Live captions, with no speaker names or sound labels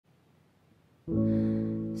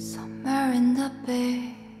Somewhere in the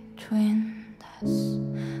between, that's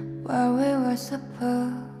where we were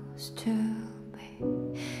supposed to be.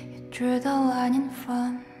 You drew the line in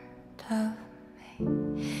front of me.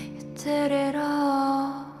 You did it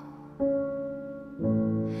all.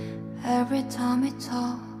 Every time we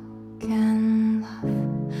talk and laugh,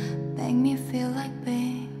 make me feel like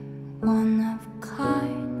being one of a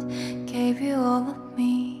kind. Gave you all of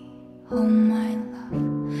me, all my love,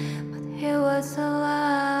 but it was a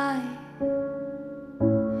lie.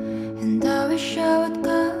 And I wish I would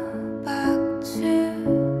go back to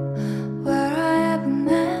where I haven't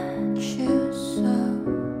met you, so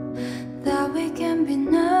that we can be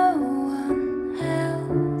no one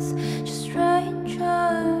else, just strangers.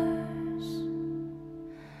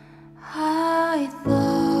 I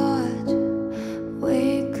thought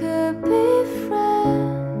we could be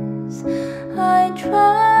friends. I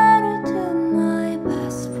tried to do my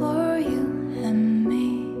best for you and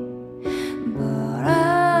me, but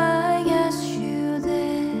I guess you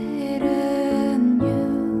didn't.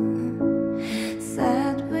 You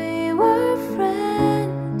said we were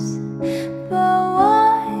friends, but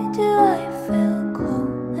why do I feel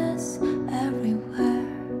coldness everywhere?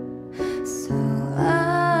 So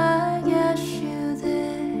I guess you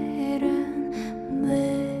didn't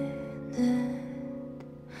mean it,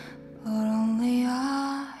 but only I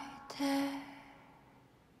did.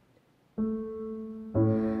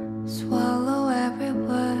 Swallow every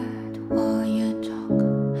word while you talk.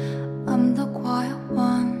 I'm the quiet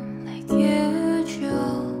one like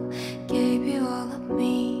usual. Gave you all of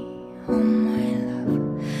me, all my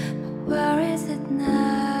love, but where is it now?